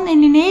buradaki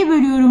 10N'i neye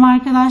bölüyorum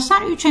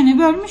arkadaşlar? 3N'e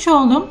bölmüş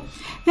oldum.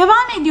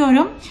 Devam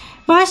ediyorum.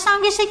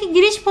 Başlangıçtaki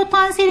giriş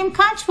potansiyelim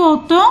kaç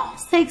volttu?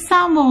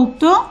 80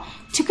 volttu.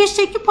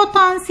 Çıkıştaki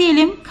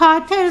potansiyelim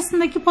KT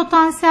arasındaki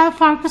potansiyel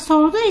farkı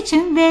sorduğu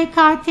için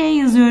VKT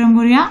yazıyorum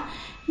buraya.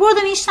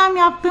 Buradan işlem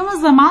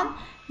yaptığımız zaman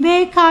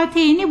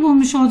VKT'yi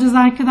bulmuş olacağız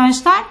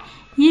arkadaşlar.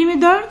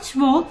 24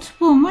 volt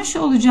bulmuş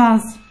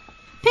olacağız.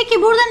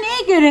 Peki burada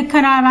neye göre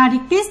karar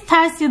verdik biz?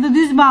 Ters ya da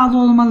düz bağlı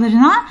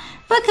olmalarına.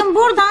 Bakın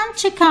buradan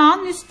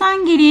çıkan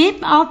üstten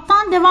gelip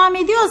alttan devam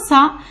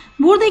ediyorsa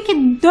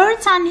buradaki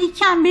 4 tane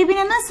iken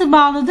birbirine nasıl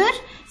bağlıdır?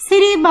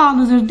 Seri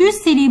bağlıdır, düz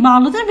seri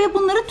bağlıdır ve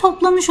bunları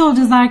toplamış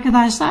olacağız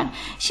arkadaşlar.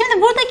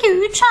 Şimdi buradaki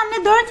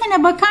 3N'le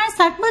 4N'e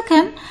bakarsak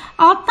bakın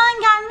alttan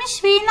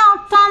gelmiş ve yine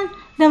alttan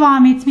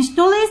devam etmiş.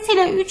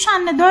 Dolayısıyla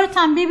 3N'le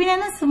 4N birbirine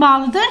nasıl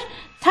bağlıdır?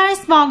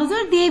 Ters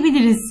bağlıdır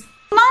diyebiliriz.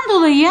 Bundan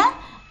dolayı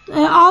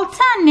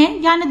 6N'le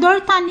yani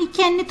 4N'le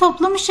 2N'li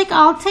toplamıştık,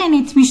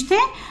 6N etmişti.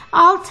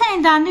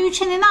 6N'den de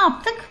 3N'e ne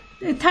yaptık?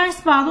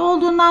 Ters bağlı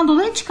olduğundan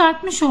dolayı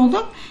çıkartmış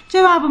olduk.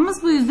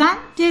 Cevabımız bu yüzden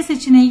C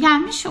seçeneği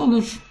gelmiş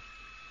olur.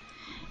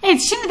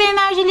 Evet, şimdi de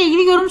enerji ile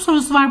ilgili yorum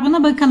sorusu var,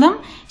 buna bakalım.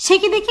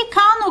 Şekildeki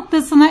K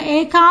noktasına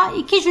EK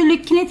 2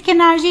 jüllük kinetik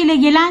enerji ile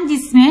gelen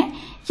cismi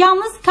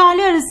yalnız KL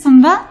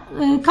arasında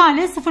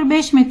KL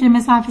 0,5 metre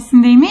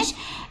mesafesindeymiş.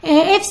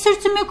 F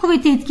sürtünme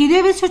kuvveti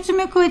etkiliyor ve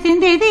sürtünme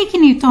kuvvetinin değeri de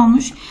 2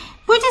 Newton'muş.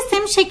 Bu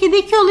cisim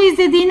şekildeki yolu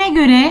izlediğine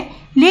göre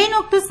L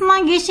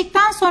noktasından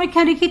geçtikten sonraki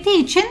hareketi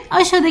için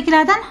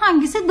aşağıdakilerden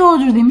hangisi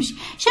doğrudur demiş.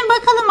 Şimdi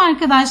bakalım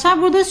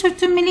arkadaşlar, burada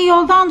sürtünmeli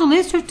yoldan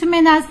dolayı sürtünme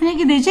enerjisine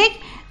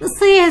gidecek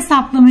ısıyı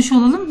hesaplamış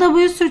olalım.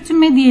 W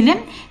sürtünme diyelim.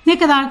 Ne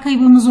kadar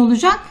kaybımız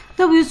olacak?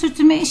 W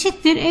sürtünme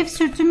eşittir F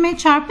sürtünme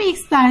çarpı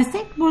X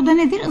dersek burada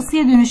nedir?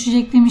 Isıya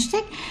dönüşecek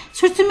demiştik.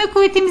 Sürtünme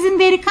kuvvetimizin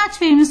değeri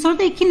kaç verilmiş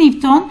soruda? 2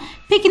 Newton.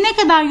 Peki ne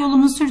kadar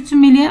yolumuz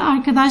sürtünmeli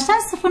arkadaşlar?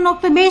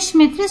 0,5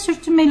 metre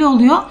sürtünmeli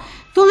oluyor.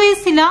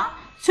 Dolayısıyla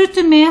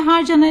sürtünmeye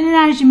harcanan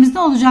enerjimiz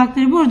ne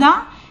olacaktır?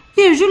 Burada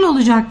 1 jül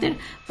olacaktır.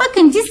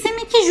 Bakın cisim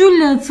 2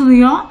 jülle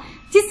atılıyor.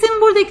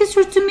 Cisim buradaki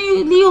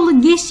sürtünmeli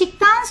yolu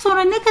geçtikten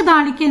sonra ne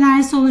kadarlık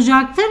enerjisi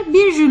olacaktır?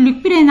 1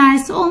 jüllük bir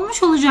enerjisi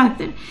olmuş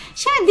olacaktır.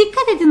 Şimdi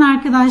dikkat edin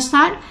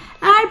arkadaşlar.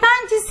 Eğer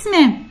ben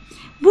cismi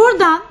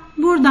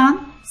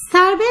buradan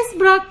serbest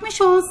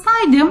bırakmış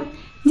olsaydım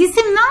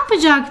cisim ne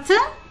yapacaktı?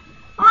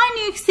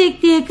 Aynı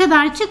yüksekliğe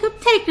kadar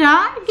çıkıp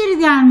tekrar geri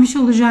gelmiş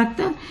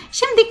olacaktı.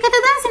 Şimdi dikkat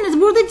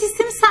ederseniz burada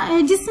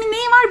cismin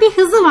neyi var?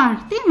 Bir hızı var,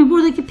 değil mi?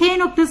 Buradaki P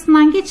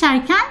noktasından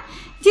geçerken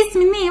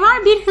cismin neyi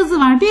var? Bir hızı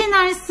var, bir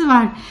enerjisi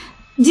var.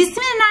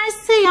 Cismin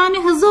enerjisi yani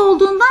hızı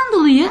olduğundan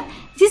dolayı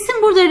cisim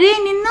burada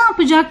R'nin ne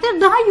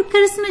yapacaktır? Daha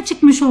yukarısına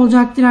çıkmış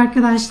olacaktır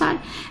arkadaşlar.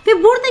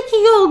 Ve buradaki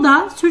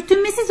yolda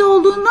sürtünmesiz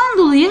olduğundan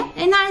dolayı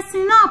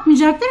enerjisini ne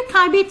yapmayacaktır?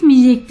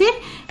 Kaybetmeyecektir.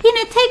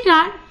 Yine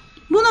tekrar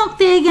bu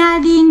noktaya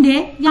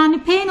geldiğinde yani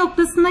P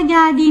noktasına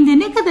geldiğinde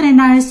ne kadar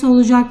enerjisi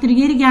olacaktır?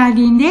 Geri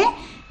geldiğinde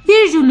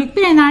 1 jüllük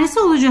bir enerjisi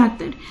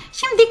olacaktır.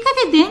 Şimdi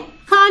dikkat edin.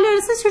 K K'lı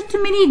arası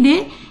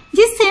sürtünmeliydi.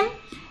 Cisim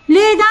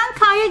L'den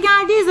K'ya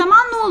geldiği zaman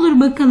ne olur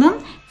bakalım.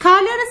 K'lı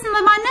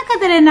arasında ben ne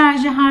kadar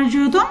enerji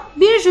harcıyordum?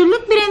 1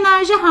 jüllük bir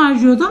enerji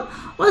harcıyordum.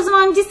 O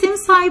zaman cisim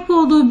sahip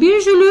olduğu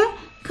 1 jülü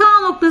K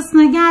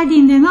noktasına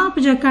geldiğinde ne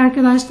yapacak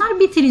arkadaşlar?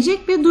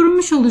 Bitirecek ve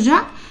durmuş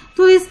olacak.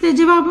 Dolayısıyla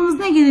cevabımız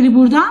ne gelir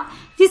burada?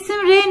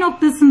 Cisim R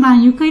noktasından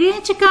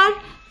yukarıya çıkar.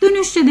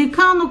 Dönüşte de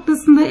K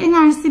noktasında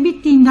enerjisi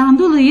bittiğinden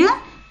dolayı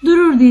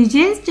durur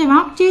diyeceğiz.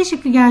 Cevap C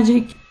şıkkı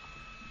gelecek.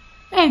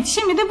 Evet,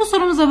 şimdi de bu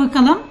sorumuza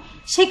bakalım.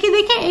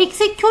 Şekildeki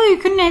eksi Q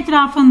yükünün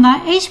etrafında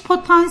eş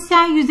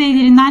potansiyel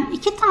yüzeylerinden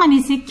 2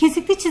 tanesi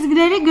kesikli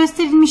çizgilerle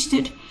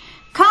gösterilmiştir.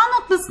 K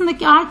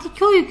noktasındaki artı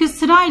Q yükü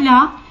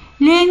sırayla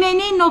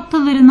LMN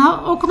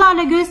noktalarına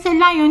oklarla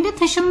gösterilen yönde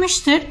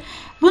taşınmıştır.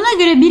 Buna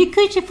göre 1,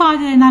 2, 3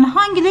 ifadelerinden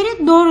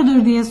hangileri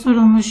doğrudur diye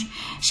sorulmuş.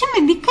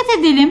 Şimdi dikkat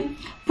edelim.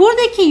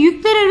 Buradaki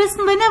yükler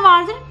arasında ne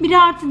vardır? Biri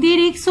artı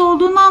diğeri eksi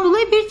olduğundan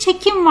dolayı bir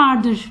çekim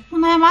vardır.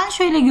 Bunu hemen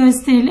şöyle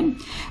gösterelim.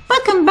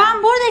 Bakın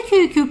ben buradaki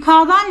yükü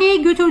K'dan L'ye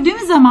götürdüğüm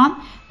zaman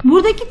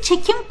buradaki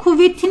çekim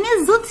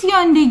kuvvetine zıt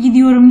yönde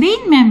gidiyorum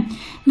değil mi?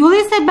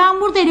 Dolayısıyla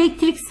ben burada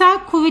elektriksel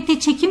kuvvete,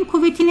 çekim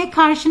kuvvetine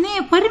karşı ne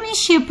yaparım?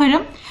 İş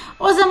yaparım.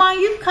 O zaman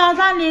yük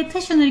K'dan L'ye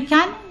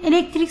taşınırken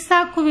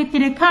elektriksel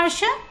kuvvetlere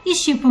karşı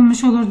iş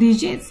yapılmış olur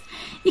diyeceğiz.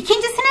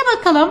 İkincisine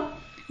bakalım.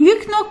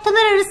 Yük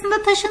noktalar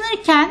arasında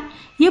taşınırken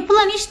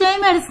yapılan iş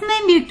LM arasında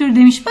en büyüktür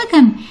demiş.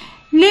 Bakın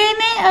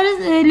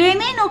LM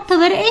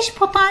noktaları eş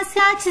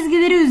potansiyel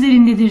çizgileri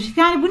üzerindedir.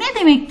 Yani bu ne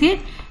demektir?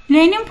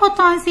 L'nin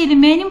potansiyeli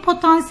M'nin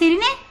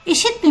potansiyeline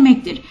eşit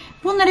demektir.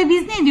 Bunlara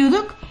biz ne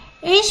diyorduk?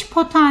 Eş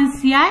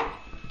potansiyel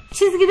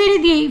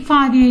çizgileri diye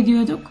ifade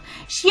ediyorduk.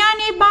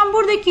 Yani ben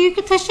buradaki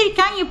yükü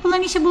taşırken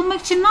yapılan işi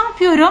bulmak için ne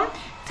yapıyorum?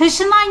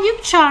 Taşınan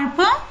yük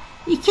çarpı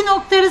iki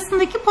nokta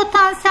arasındaki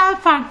potansiyel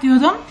fark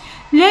diyordum.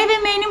 L ve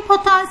M'nin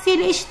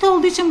potansiyeli eşit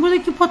olduğu için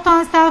buradaki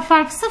potansiyel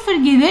fark 0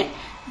 gelir.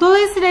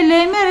 Dolayısıyla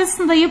L M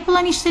arasında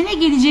yapılan işte ne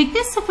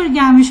gelecektir? 0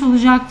 gelmiş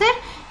olacaktır.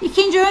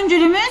 İkinci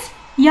öncülümüz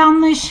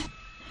yanlış.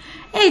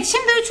 Evet,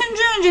 şimdi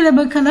üçüncü öncüle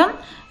bakalım.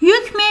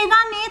 Yük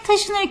M'den N'ye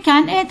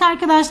taşınırken, evet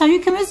arkadaşlar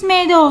yükümüz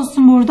M'de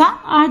olsun burada.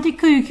 Artı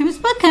Q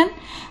yükümüz. Bakın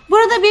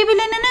burada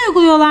birbirlerine ne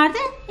uyguluyorlardı?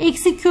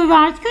 Eksi Q ve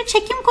artı Q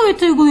çekim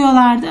kuvveti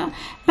uyguluyorlardı.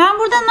 Ben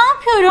burada ne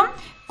yapıyorum?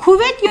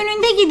 Kuvvet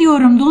yönünde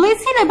gidiyorum.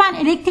 Dolayısıyla ben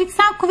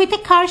elektriksel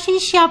kuvvete karşı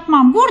iş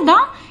yapmam. Burada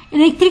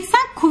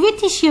elektriksel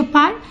kuvvet iş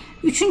yapar.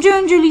 Üçüncü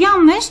öncülü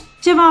yanlış.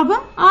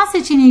 Cevabım A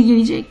seçeneği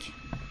gelecek.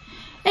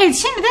 Evet,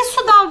 şimdi de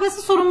su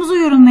dalgası sorumuzu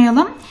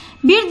yorumlayalım.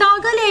 Bir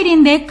dalga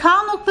leğerinde K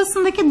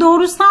noktasındaki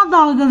doğrusal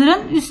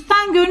dalgaların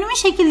üstten görünümü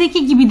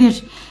şekildeki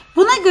gibidir.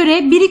 Buna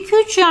göre 1, 2,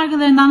 3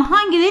 yargılarından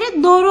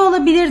hangileri doğru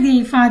olabilir diye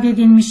ifade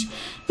edilmiş.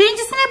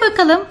 Birincisine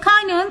bakalım.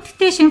 Kaynağın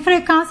titreşim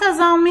frekansı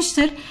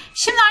azalmıştır.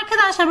 Şimdi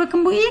arkadaşlar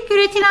bakın bu ilk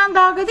üretilen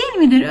dalga değil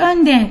midir?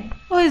 Önde.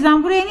 O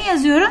yüzden buraya ne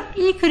yazıyorum?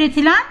 İlk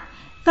üretilen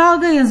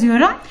dalga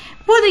yazıyorum.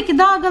 Buradaki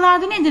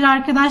dalgalarda nedir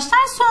arkadaşlar?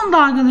 Son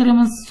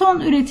dalgalarımız, son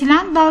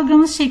üretilen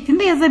dalgamız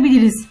şeklinde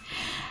yazabiliriz.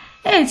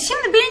 Evet,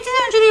 şimdi birinci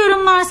öncülü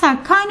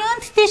yorumlarsak kaynağın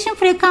titreşim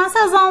frekansı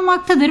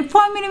azalmaktadır.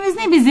 Formülümüz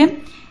ne bizim?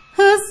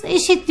 Hız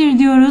eşittir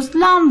diyoruz.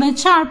 Lambda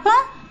çarpı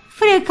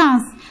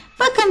frekans.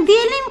 Bakın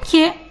diyelim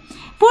ki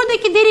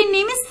buradaki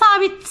derinliğimiz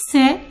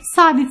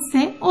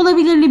sabitse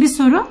olabilirli bir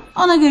soru.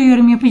 Ona göre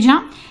yorum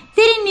yapacağım.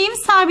 Derinliğim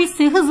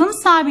sabitse hızım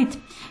sabit.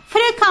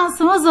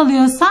 Frekansım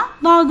azalıyorsa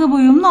dalga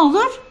boyum ne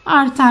olur?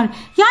 Artar.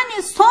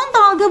 Yani son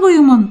dalga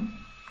boyumun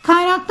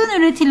kaynaktan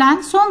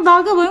üretilen son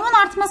dalga boyumun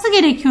artması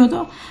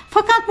gerekiyordu.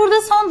 Fakat burada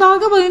son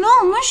dalga boyu ne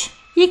olmuş?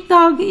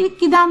 İlk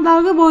giden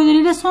dalga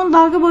boylarıyla son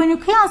dalga boyunu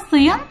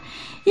kıyaslayın.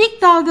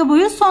 İlk dalga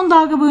boyu son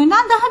dalga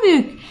boyundan daha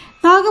büyük.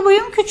 Dalga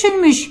boyum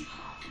küçülmüş.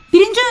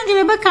 Birinci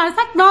öncüle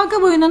bakarsak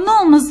dalga boyunun ne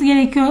olması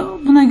gerekiyor?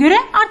 Buna göre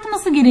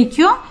artması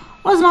gerekiyor.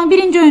 O zaman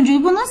birinci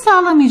öncül bunu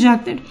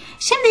sağlamayacaktır.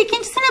 Şimdi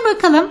ikincisine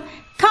bakalım.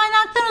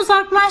 Kaynaktan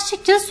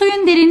uzaklaştıkça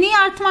suyun derinliği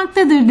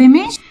artmaktadır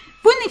demiş.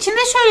 Bunun için de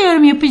şöyle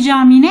yorum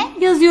yapacağım yine.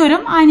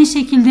 Yazıyorum aynı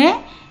şekilde.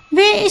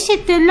 V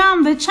eşittir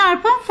lambda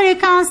çarpı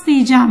frekans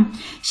diyeceğim.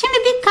 Şimdi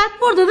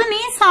dikkat, burada da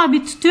neyi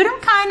sabit tutuyorum?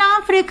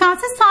 Kaynağın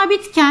frekansı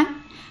sabitken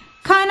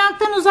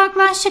kaynaktan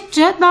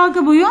uzaklaştıkça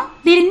dalga boyu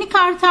derinlik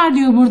artar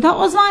diyor burada.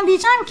 O zaman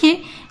diyeceğim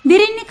ki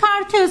derinlik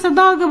artıyorsa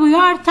dalga boyu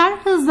artar,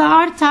 hız da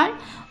artar.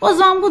 O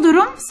zaman bu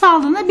durum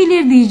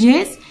sağlanabilir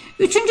diyeceğiz.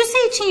 Üçüncüsü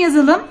için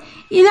yazalım.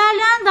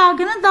 İlerleyen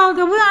dalganın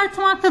dalga boyu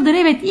artmaktadır.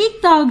 Evet,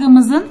 ilk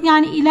dalgamızın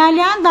yani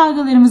ilerleyen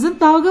dalgalarımızın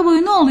dalga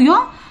boyu ne oluyor?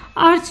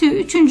 Artıyor.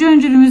 Üçüncü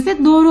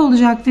öncülümüzde doğru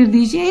olacaktır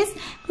diyeceğiz.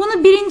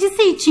 Bunu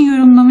birincisi için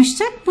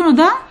yorumlamıştık. Bunu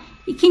da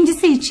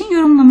ikincisi için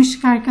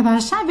yorumlamıştık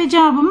arkadaşlar. Ve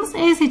cevabımız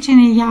E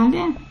seçeneği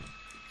geldi.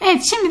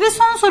 Evet, şimdi de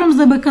son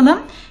sorumuza bakalım.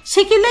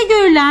 Şekilde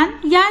görülen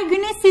yer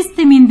güneş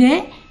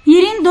sisteminde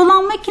yerin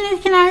dolanma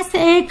kinetik enerjisi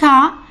EK,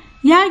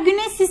 yer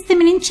güneş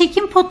sisteminin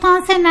çekim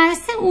potansiyel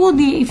enerjisi U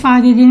diye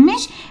ifade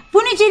edilmiş. Bu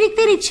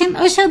nicelikler için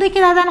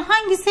aşağıdakilerden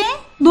hangisi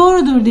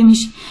doğrudur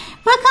demiş.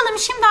 Bakalım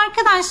şimdi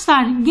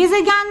arkadaşlar,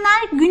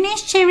 gezegenler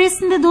güneş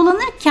çevresinde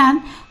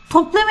dolanırken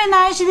toplam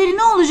enerjileri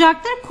ne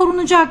olacaktır?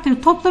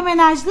 Korunacaktır. Toplam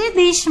enerjileri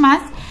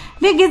değişmez.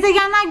 ve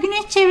gezegenler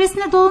güneş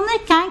çevresinde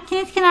dolanırken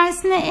kinetik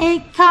enerjisine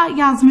EK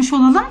yazmış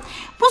olalım.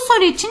 Bu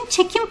soru için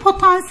çekim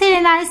potansiyel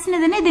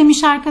enerjisine de ne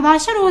demiş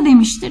arkadaşlar? O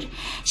demiştir.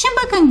 Şimdi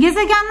bakın,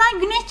 gezegenler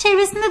güneş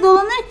çevresinde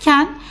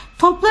dolanırken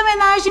toplam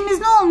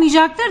enerjimiz ne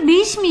olmayacaktır?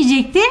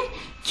 Değişmeyecektir.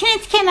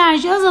 Kinetik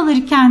enerji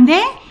azalırken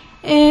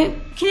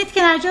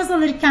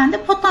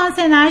de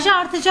potansiyel enerji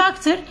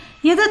artacaktır.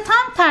 Ya da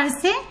tam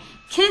tersi,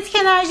 kinetik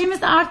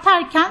enerjimiz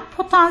artarken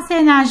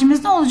potansiyel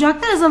enerjimiz ne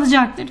olacaktır?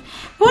 Azalacaktır.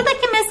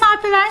 Buradaki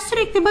mesafeler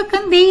sürekli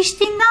bakın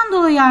değiştiğinden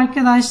dolayı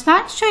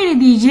arkadaşlar şöyle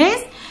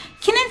diyeceğiz.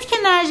 Kinetik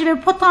enerji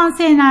ve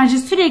potansiyel enerji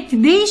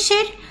sürekli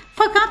değişir.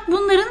 Fakat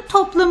bunların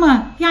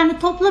toplamı, yani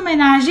toplam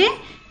enerji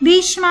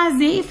değişmez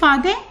diye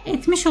ifade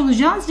etmiş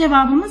olacağız.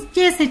 Cevabımız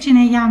C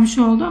seçeneği gelmiş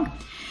oldu.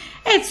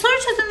 Evet, soru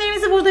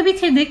çözümlerimizi burada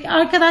bitirdik.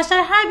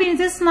 Arkadaşlar, her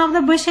birinize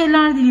sınavda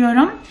başarılar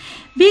diliyorum.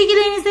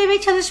 Bilgilerinize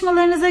ve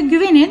çalışmalarınıza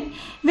güvenin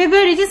ve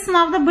böylece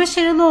sınavda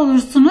başarılı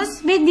olursunuz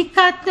ve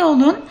dikkatli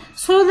olun.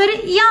 Soruları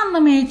iyi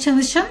anlamaya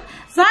çalışın.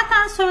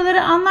 Zaten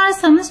soruları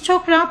anlarsanız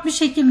çok rahat bir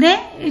şekilde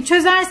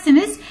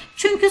çözersiniz.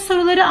 Çünkü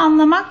soruları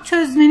anlamak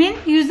çözmenin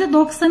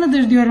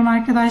 %90'ıdır diyorum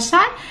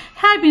arkadaşlar.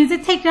 Her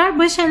birinize tekrar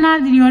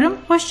başarılar diliyorum.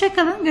 Hoşça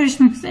kalın.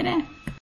 Görüşmek üzere.